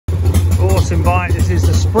passing by, this is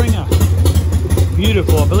the Springer.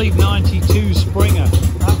 Beautiful, I believe 92 Springer.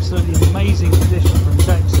 Absolutely amazing condition from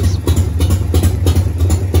Texas.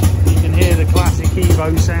 You can hear the classic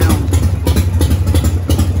Evo sound.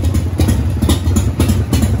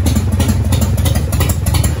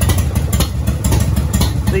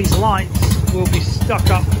 These lights will be stuck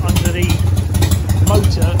up under the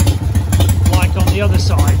motor like on the other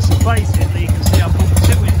side. So basically you can see I put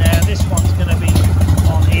two in there. This one's going to be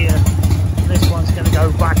on here. This one's going to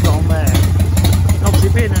go back on there. Obviously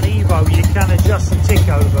being an Evo you can adjust the tick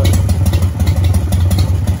over.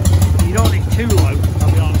 You don't want it too low,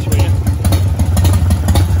 I'll be honest with you.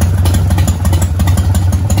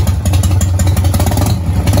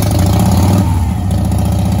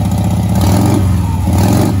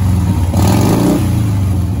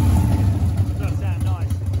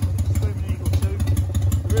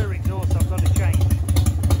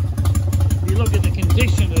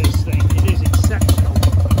 Condition of this thing, it is exceptional.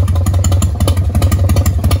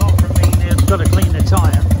 Apart from me, I've got to clean the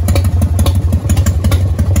tyre.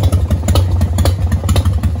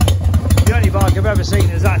 The only bike I've ever seen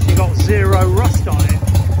has actually got zero rust on it.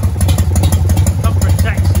 Come from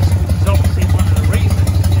Texas, which is obviously one of the reasons.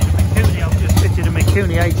 I've just fitted a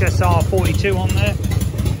Mikuni HSR 42 on there.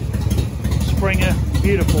 Springer,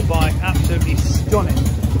 beautiful bike, absolutely stunning.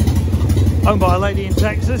 Owned by a lady in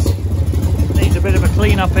Texas. Needs a bit of a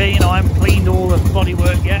clean up here, you know, I haven't cleaned all the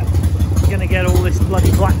bodywork yet. I'm going to get all this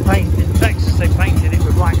bloody black paint. In Texas they painted it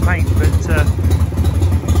with black paint, but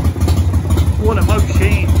what a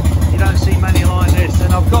machine. You don't see many like this.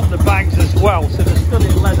 And I've got the bags as well, so the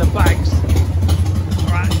studded leather bags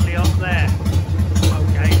are actually up there.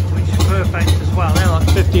 Okay, which is perfect as well. They're like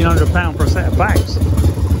 £1,500 for a set of bags.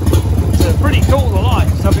 So pretty cool, the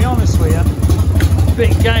lights, I'll be honest with you. A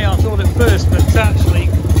bit gay I thought at first, but it's actually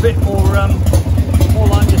a bit more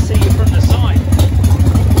like to see you from the side.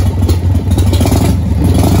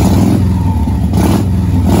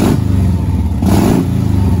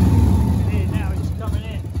 Here now it's coming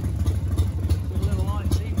in with little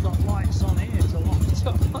lights. You've got lights on here to light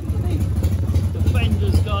up underneath. The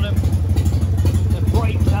fender's got them, the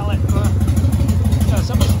brake caliper. You know,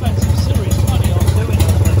 someone spent some serious money on doing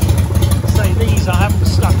it. Say these I haven't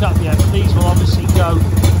stuck up yet, but these will obviously go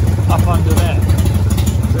up under there.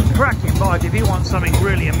 Cracking bike if you want something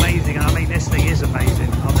really amazing, and I mean this thing is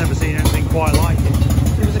amazing. I've never seen anything quite like it.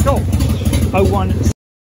 Give us a call. 01